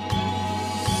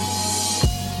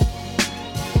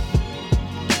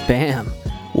 Bam.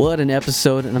 What an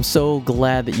episode, and I'm so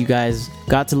glad that you guys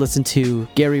got to listen to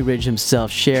Gary Ridge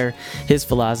himself share his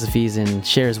philosophies and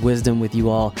share his wisdom with you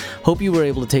all. Hope you were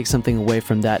able to take something away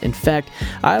from that. In fact,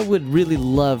 I would really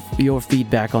love your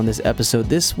feedback on this episode.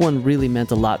 This one really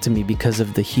meant a lot to me because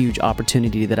of the huge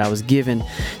opportunity that I was given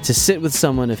to sit with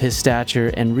someone of his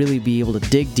stature and really be able to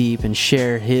dig deep and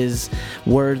share his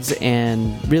words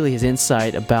and really his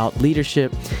insight about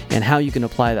leadership and how you can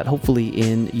apply that hopefully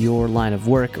in your line of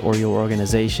work or your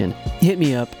organization. Hit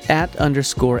me up at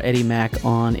 _Eddie Mac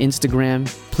on Instagram.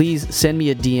 Please send me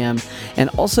a DM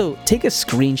and also take a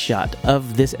screenshot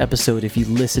of this episode if you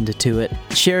listened to it.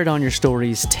 Share it on your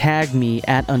stories. Tag me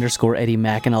at _Eddie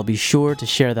Mac, and I'll be sure to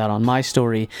share that on my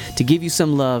story to give you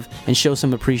some love and show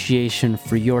some appreciation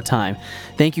for your time.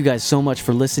 Thank you guys so much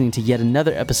for listening to yet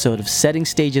another episode of Setting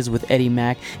Stages with Eddie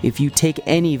Mac. If you take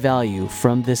any value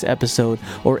from this episode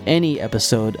or any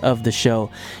episode of the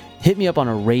show, hit me up on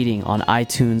a rating on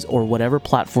iTunes or whatever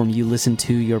platform you listen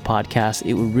to your podcast.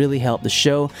 It would really help the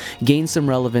show gain some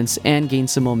relevance and gain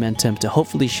some momentum to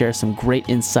hopefully share some great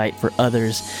insight for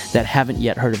others that haven't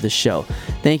yet heard of the show.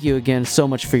 Thank you again so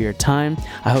much for your time.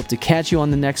 I hope to catch you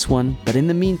on the next one, but in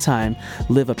the meantime,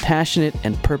 live a passionate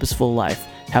and purposeful life.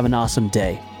 Have an awesome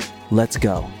day. Let's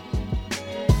go.